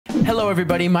Hello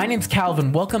everybody, my name's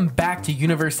Calvin. Welcome back to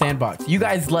Universe Sandbox. You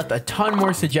guys left a ton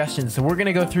more suggestions, so we're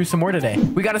gonna go through some more today.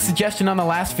 We got a suggestion on the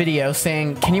last video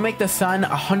saying, can you make the sun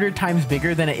 100 times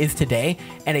bigger than it is today?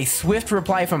 And a swift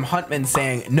reply from Huntman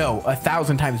saying, no,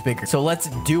 1,000 times bigger. So let's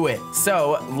do it.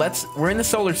 So we're in the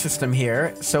solar system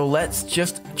here. So let's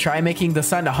just try making the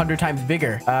sun 100 times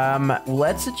bigger.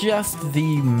 Let's adjust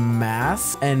the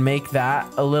mass and make that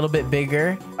a little bit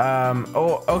bigger.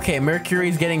 Oh, okay,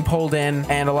 Mercury's getting pulled in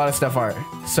and a lot of stuff are.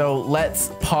 So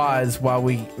let's pause while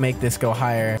we make this go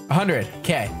higher. 100,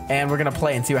 okay. And we're gonna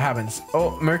play and see what happens.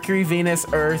 Oh, Mercury, Venus,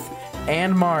 Earth,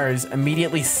 and Mars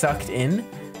immediately sucked in.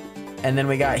 And then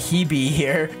we got Hebe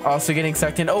here also getting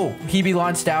sucked in. Oh, Hebe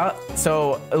launched out.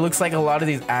 So it looks like a lot of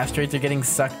these asteroids are getting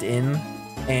sucked in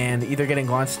and either getting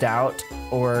launched out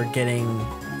or getting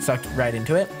sucked right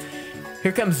into it.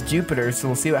 Here comes Jupiter, so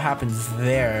we'll see what happens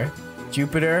there.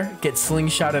 Jupiter gets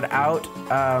slingshotted out,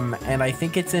 and I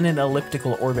think it's in an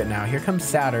elliptical orbit now. Here comes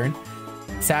Saturn.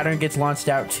 Saturn gets launched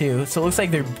out too, so it looks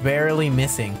like they're barely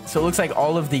missing. So it looks like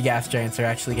all of the gas giants are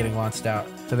actually getting launched out.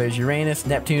 So there's Uranus,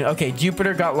 Neptune. Okay,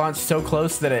 Jupiter got launched so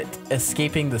close that it's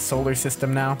escaping the solar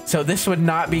system now. So this would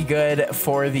not be good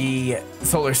for the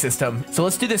solar system. So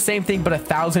let's do the same thing, but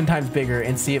 1,000 times bigger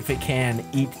and see if it can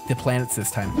eat the planets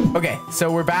this time. Okay, so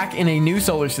we're back in a new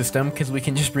solar system because we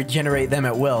can just regenerate them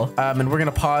at will. And we're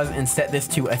gonna pause and set this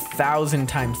to 1,000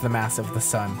 times the mass of the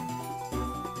sun.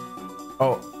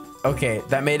 Oh, okay,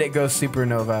 that made it go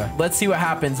supernova. Let's see what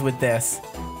happens with this.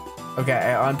 Okay,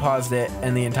 I unpaused it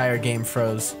and the entire game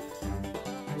froze.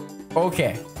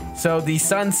 Okay, so the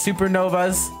sun's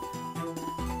supernovas,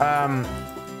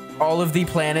 all of the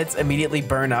planets immediately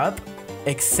burn up,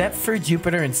 except for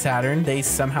Jupiter and Saturn. They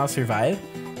somehow survive.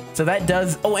 So that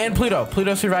does, oh, and Pluto.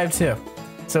 Pluto survived too.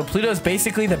 So Pluto's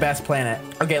basically the best planet.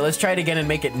 Okay, let's try it again and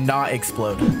make it not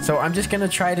explode. So I'm just gonna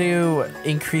try to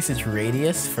increase its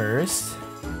radius first.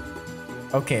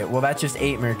 Okay, well that just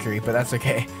ate Mercury, but that's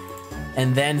okay.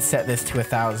 And then set this to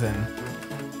 1,000.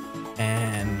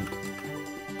 And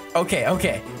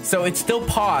okay. So it's still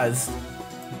paused,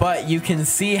 but you can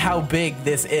see how big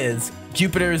this is.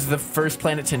 Jupiter is the first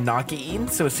planet to not get eaten.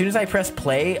 So as soon as I press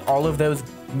play, all of those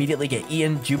immediately get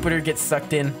eaten. Jupiter gets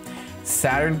sucked in.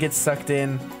 Saturn gets sucked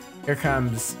in. Here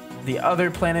comes the other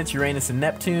planets, Uranus and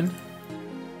Neptune.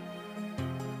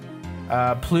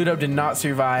 Pluto did not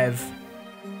survive.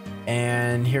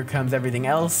 And here comes everything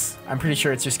else. I'm pretty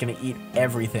sure it's just gonna eat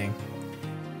everything.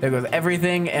 There goes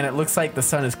everything, and it looks like the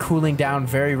sun is cooling down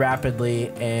very rapidly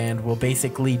and will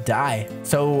basically die.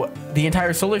 So the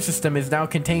entire solar system is now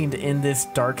contained in this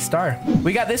dark star.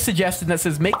 We got this suggestion that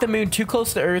says, make the moon too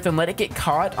close to Earth and let it get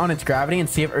caught on its gravity and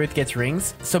see if Earth gets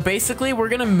rings. So basically we're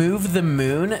gonna move the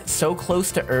moon so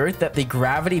close to Earth that the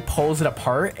gravity pulls it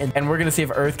apart, and we're gonna see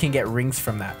if Earth can get rings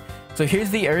from that. So here's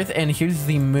the Earth and here's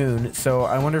the moon. So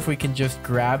I wonder if we can just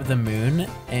grab the moon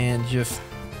and just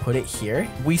put it here.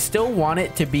 We still want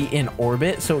it to be in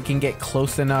orbit so it can get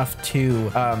close enough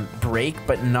to break,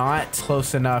 but not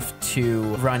close enough to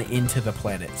run into the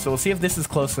planet. So we'll see if this is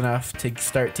close enough to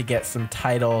start to get some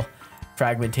tidal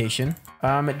fragmentation.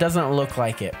 It doesn't look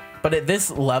like it. But at this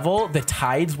level, the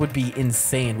tides would be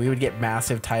insane. We would get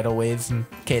massive tidal waves. And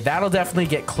okay, that'll definitely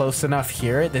get close enough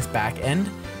here at this back end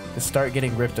to start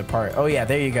getting ripped apart. Oh yeah,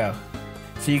 there you go.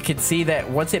 So you can see that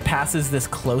once it passes this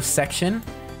close section,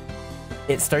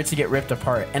 it starts to get ripped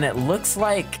apart. And it looks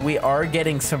like we are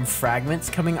getting some fragments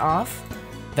coming off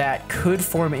that could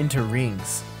form into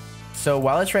rings. So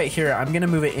while it's right here, I'm gonna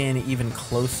move it in even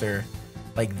closer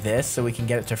like this so we can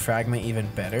get it to fragment even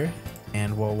better.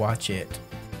 And we'll watch it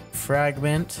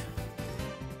fragment.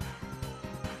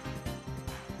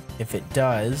 If it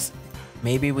does,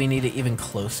 maybe we need it even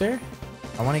closer.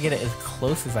 I want to get it as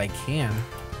close as I can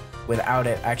without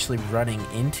it actually running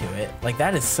into it. Like,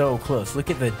 that is so close.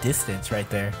 Look at the distance right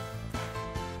there.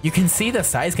 You can see the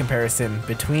size comparison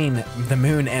between the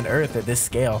moon and Earth at this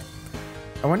scale.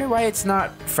 I wonder why it's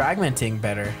not fragmenting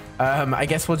better. I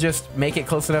guess we'll just make it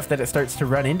close enough that it starts to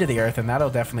run into the Earth, and that'll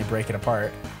definitely break it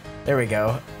apart. There we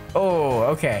go. Oh,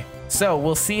 okay. So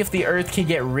we'll see if the Earth can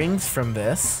get rings from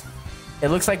this. It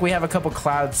looks like we have a couple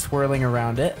clouds swirling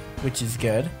around it, which is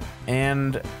good.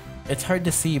 And it's hard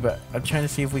to see, but I'm trying to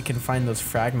see if we can find those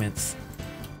fragments,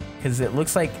 because it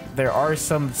looks like there are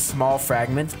some small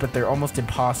fragments, but they're almost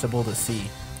impossible to see.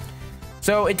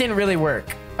 So it didn't really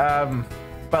work.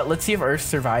 But let's see if Earth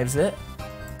survives it.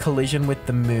 Collision with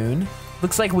the moon.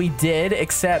 Looks like we did,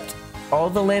 except all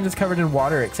the land is covered in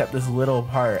water except this little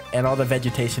part, and all the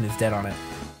vegetation is dead on it.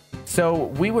 So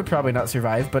we would probably not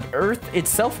survive, but Earth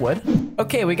itself would.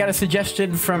 Okay, we got a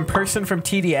suggestion from person from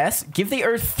TDS. Give the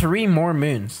Earth 3 more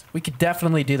moons. We could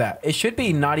definitely do that. It should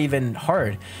be not even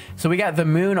hard. So we got the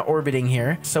moon orbiting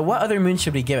here. So what other moon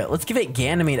should we give it? Let's give it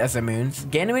Ganymede as a moon.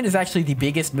 Ganymede is actually the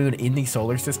biggest moon in the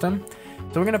solar system.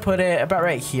 So we're gonna put it about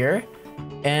right here.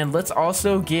 And let's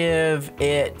also give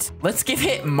it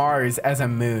Mars as a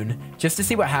moon, just to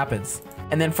see what happens.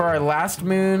 And then for our last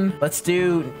moon, let's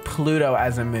do Pluto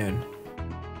as a moon.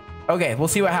 Okay, we'll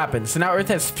see what happens. So now Earth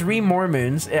has 3 more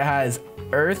moons. It has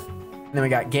Earth, and then we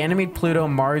got Ganymede, Pluto,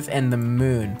 Mars, and the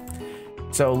moon.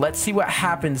 So let's see what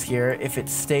happens here if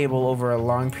it's stable over a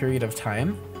long period of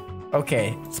time.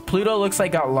 Okay, so Pluto looks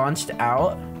like got launched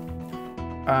out.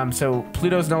 So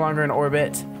Pluto's no longer in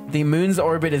orbit. The moon's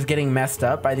orbit is getting messed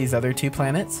up by these other 2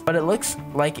 planets, but it looks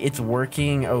like it's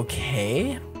working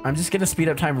okay. I'm just gonna speed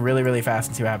up time really, really fast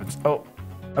and see what happens. Oh,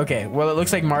 okay. Well, it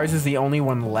looks like Mars is the only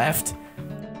one left,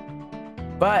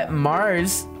 but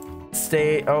Mars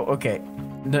oh, okay.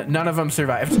 None of them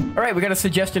survived. All right, we got a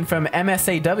suggestion from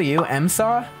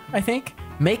MSAW, I think.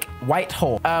 Make white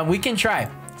hole. We can try.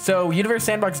 So Universe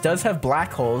Sandbox does have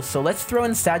black holes, so let's throw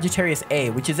in Sagittarius A,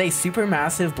 which is a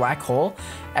supermassive black hole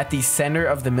at the center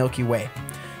of the Milky Way.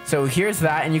 So here's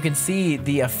that, and you can see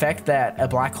the effect that a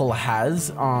black hole has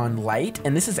on light,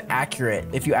 and this is accurate.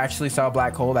 If you actually saw a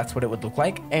black hole, that's what it would look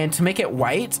like. And to make it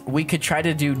white, we could try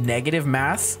to do negative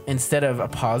mass instead of a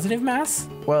positive mass.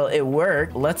 Well, it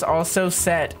worked. Let's also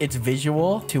set its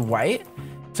visual to white.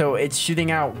 So it's shooting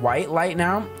out white light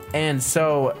now, and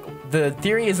so the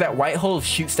theory is that white holes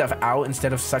shoot stuff out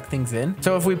instead of suck things in.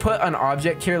 So if we put an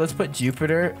object here, let's put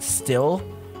Jupiter still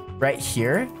right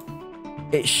here.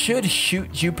 It should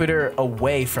shoot Jupiter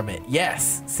away from it.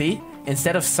 Yes, see?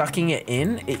 Instead of sucking it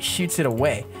in, it shoots it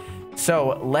away.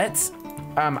 So let's,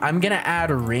 I'm gonna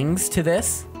add rings to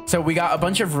this. So we got a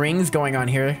bunch of rings going on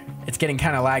here. It's getting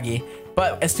kind of laggy,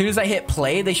 but as soon as I hit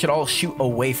play, they should all shoot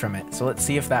away from it. So let's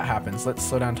see if that happens. Let's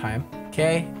slow down time.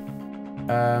 Okay.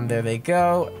 There they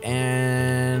go.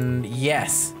 And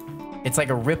yes, it's like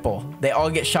a ripple. They all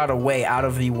get shot away out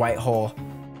of the white hole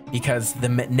because the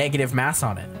negative mass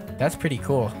on it. That's pretty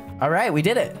cool. All right, we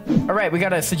did it. All right, we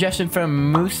got a suggestion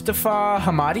from Mustafa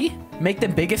Hamadi. Make the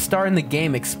biggest star in the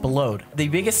game explode. The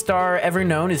biggest star ever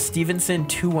known is Stevenson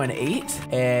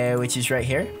 218, which is right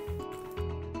here.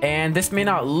 And this may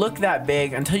not look that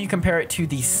big until you compare it to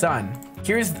the sun.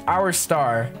 Here's our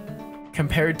star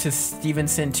compared to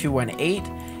Stevenson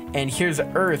 218, and here's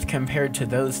Earth compared to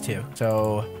those 2.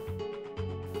 So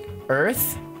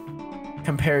Earth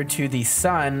compared to the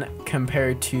sun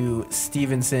compared to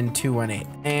Stevenson 218,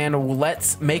 and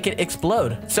let's make it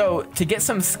explode. So to get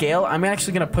some scale, I'm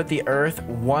actually gonna put the Earth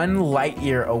 1 light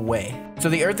year away. So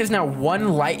the Earth is now 1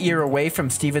 light year away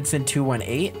from Stevenson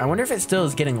 218. I wonder if it still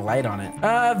is getting light on it.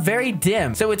 Very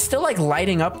dim. So it's still like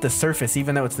lighting up the surface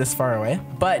even though it's this far away.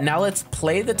 But now let's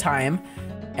play the time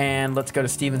and let's go to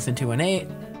Stevenson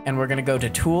 218, and we're gonna go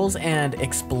to tools and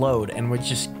explode, and we're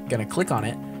just gonna click on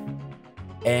it.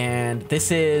 And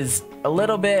this is a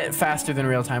little bit faster than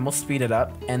real time. We'll speed it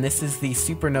up. And this is the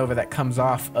supernova that comes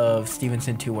off of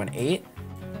Stevenson 218.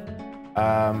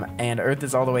 And Earth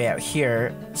is all the way out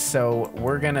here. So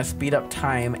we're gonna speed up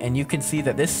time, and you can see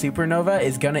that this supernova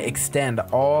is gonna extend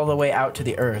all the way out to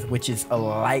the Earth, which is a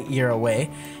light year away,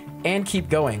 and keep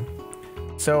going.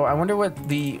 So I wonder what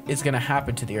is gonna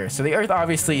happen to the Earth. So the Earth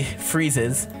obviously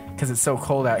freezes because it's so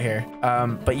cold out here.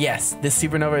 But yes, this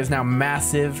supernova is now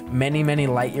massive, many, many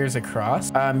light years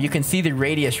across. You can see the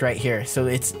radius right here. So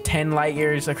it's 10 light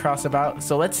years across about.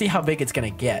 So let's see how big it's gonna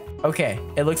get. Okay,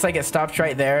 it looks like it stops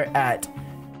right there at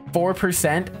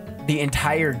 4% the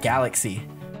entire galaxy,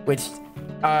 which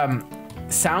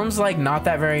sounds like not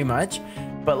that very much,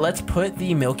 but let's put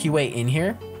the Milky Way in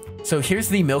here. So here's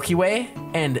the Milky Way,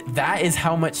 and that is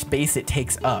how much space it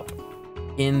takes up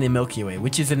in the Milky Way,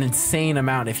 which is an insane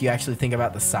amount if you actually think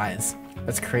about the size.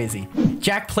 That's crazy.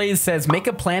 Jack Plays says, make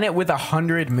a planet with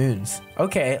 100 moons.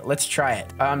 Okay, let's try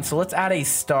it. So let's add a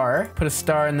star, put a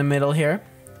star in the middle here.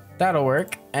 That'll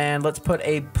work. And let's put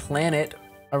a planet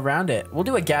around it. We'll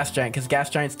do a gas giant because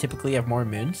gas giants typically have more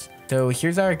moons. So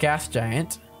here's our gas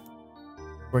giant.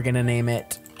 We're gonna name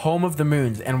it Home of the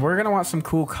Moons, and we're gonna want some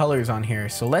cool colors on here.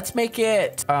 So let's make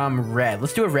it red.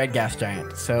 Let's do a red gas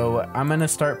giant. So I'm gonna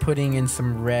start putting in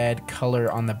some red color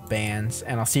on the bands,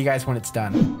 and I'll see you guys when it's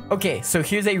done. Okay, so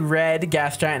here's a red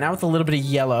gas giant now with a little bit of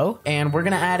yellow, and we're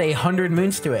gonna add 100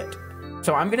 moons to it.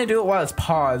 So I'm gonna do it while it's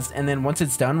paused, and then once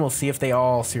it's done, we'll see if they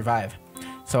all survive.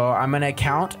 So I'm gonna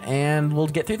count, and we'll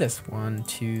get through this. 1,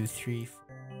 2, 3, 4.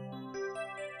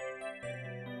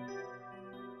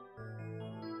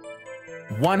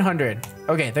 100.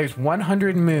 Okay, there's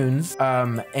 100 moons.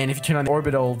 And if you turn on the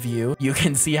orbital view, you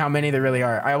can see how many there really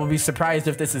are. I will be surprised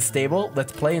if this is stable.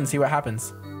 Let's play and see what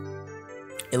happens.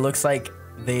 It looks like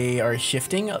they are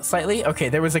shifting slightly. Okay,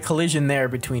 there was a collision there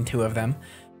between two of them.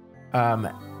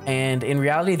 And in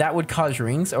reality, that would cause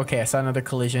rings. Okay, I saw another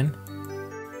collision.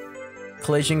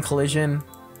 Collision.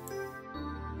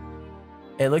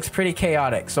 It looks pretty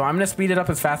chaotic. So I'm gonna speed it up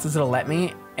as fast as it'll let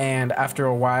me. And after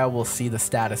a while, we'll see the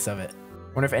status of it.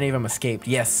 Wonder if any of them escaped.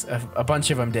 Yes, a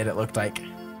bunch of them did, it looked like.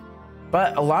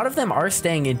 But a lot of them are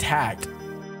staying intact.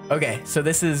 Okay, so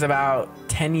this is about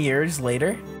 10 years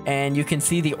later. And you can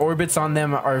see the orbits on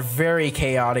them are very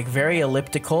chaotic, very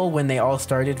elliptical when they all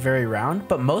started, very round.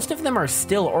 But most of them are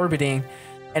still orbiting.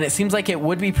 And it seems like it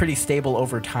would be pretty stable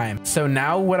over time. So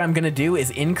now what I'm gonna do is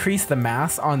increase the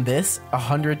mass on this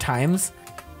 100 times.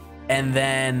 And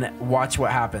then watch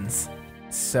what happens.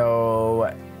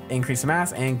 So increase the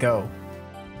mass and go.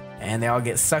 And they all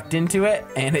get sucked into it,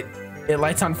 and it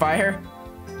lights on fire,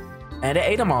 and it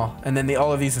ate them all. And then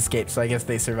all of these escape, so I guess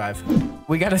they survive.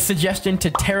 We got a suggestion to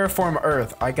terraform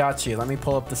Earth. I got you. Let me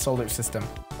pull up the solar system.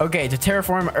 Okay, to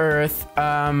terraform Earth,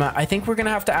 I think we're gonna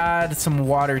have to add some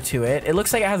water to it. It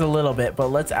looks like it has a little bit, but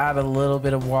let's add a little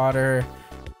bit of water.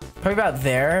 Probably about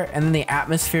there, and then the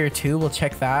atmosphere too. We'll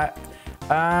check that.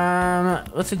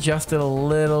 Let's adjust it a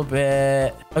little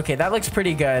bit. Okay, that looks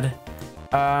pretty good.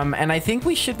 And I think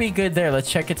we should be good there. Let's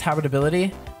check its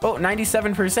habitability. Oh,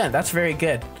 97%. That's very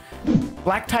good.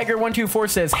 Black Tiger 124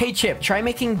 says, hey Chip, try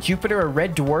making Jupiter a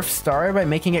red dwarf star by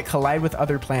making it collide with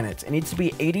other planets. It needs to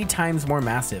be 80 times more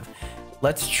massive.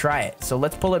 Let's try it. So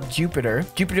let's pull up Jupiter.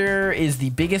 Jupiter is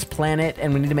the biggest planet,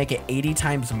 and we need to make it 80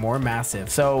 times more massive.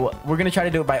 So we're going to try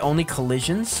to do it by only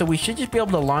collisions. So we should just be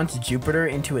able to launch Jupiter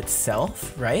into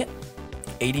itself, right?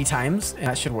 80 times, and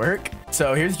that should work.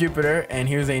 So here's Jupiter, and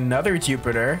here's another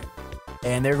Jupiter,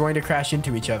 and they're going to crash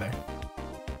into each other.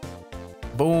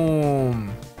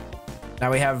 Boom.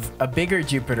 Now we have a bigger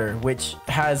Jupiter, which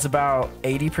has about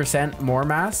 80% more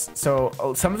mass.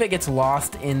 So some of it gets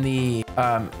lost in the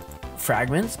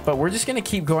fragments, but we're just gonna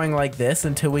keep going like this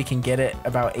until we can get it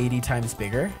about 80 times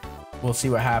bigger. We'll see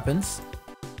what happens.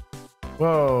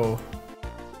 Whoa.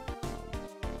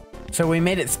 So we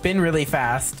made it spin really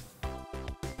fast.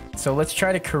 So let's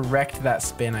try to correct that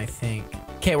spin, I think.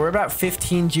 Okay, we're about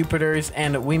 15 Jupiters,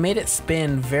 and we made it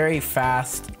spin very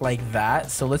fast like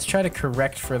that. So let's try to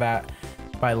correct for that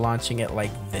by launching it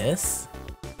like this.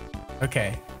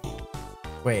 Okay.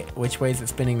 Wait, which way is it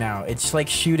spinning now? It's like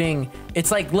shooting. It's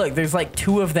like, look, there's like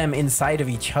two of them inside of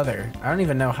each other. I don't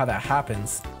even know how that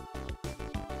happens.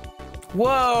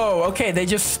 Whoa, okay, they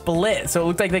just split. So it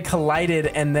looked like they collided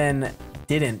and then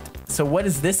didn't. So what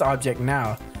is this object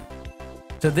now?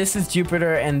 So this is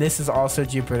Jupiter, and this is also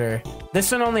Jupiter.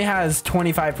 This one only has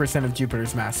 25% of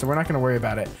Jupiter's mass, so we're not gonna worry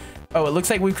about it. Oh, it looks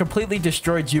like we've completely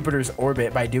destroyed Jupiter's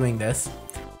orbit by doing this.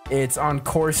 It's on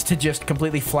course to just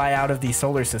completely fly out of the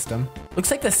solar system.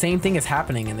 Looks like the same thing is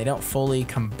happening, and they don't fully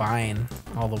combine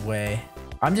all the way.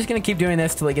 I'm just gonna keep doing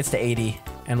this till it gets to 80,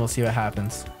 and we'll see what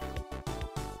happens.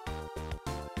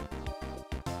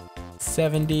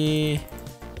 70.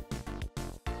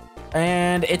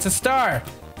 And it's a star.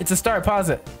 It's a star. Pause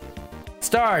it.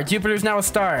 Star. Jupiter's now a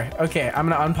star. Okay, I'm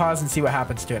gonna unpause and see what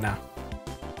happens to it now.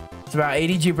 It's about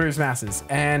 80 Jupiter's masses,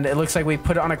 and it looks like we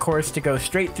put it on a course to go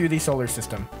straight through the solar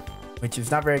system, which is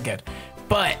not very good.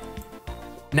 But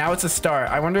now it's a star.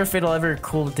 I wonder if it'll ever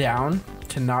cool down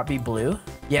to not be blue.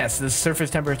 Yes, the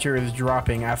surface temperature is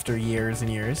dropping after years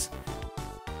and years.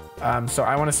 So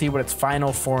I want to see what its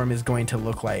final form is going to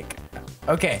look like.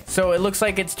 Okay, so it looks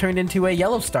like it's turned into a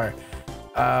yellow star.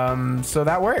 So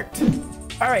that worked.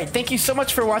 All right, thank you so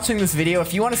much for watching this video.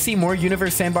 If you want to see more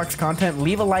Universe Sandbox content,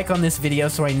 leave a like on this video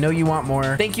so I know you want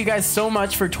more. Thank you guys so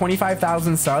much for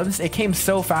 25,000 subs. It came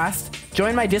so fast.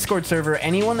 Join my Discord server.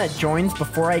 Anyone that joins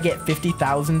before I get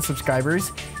 50,000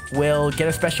 subscribers will get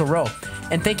a special role.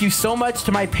 And thank you so much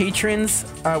to my patrons.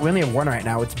 We only have one right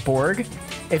now. It's Borg.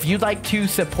 If you'd like to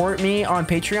support me on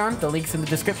Patreon, the link's in the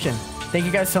description. Thank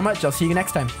you guys so much. I'll see you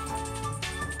next time.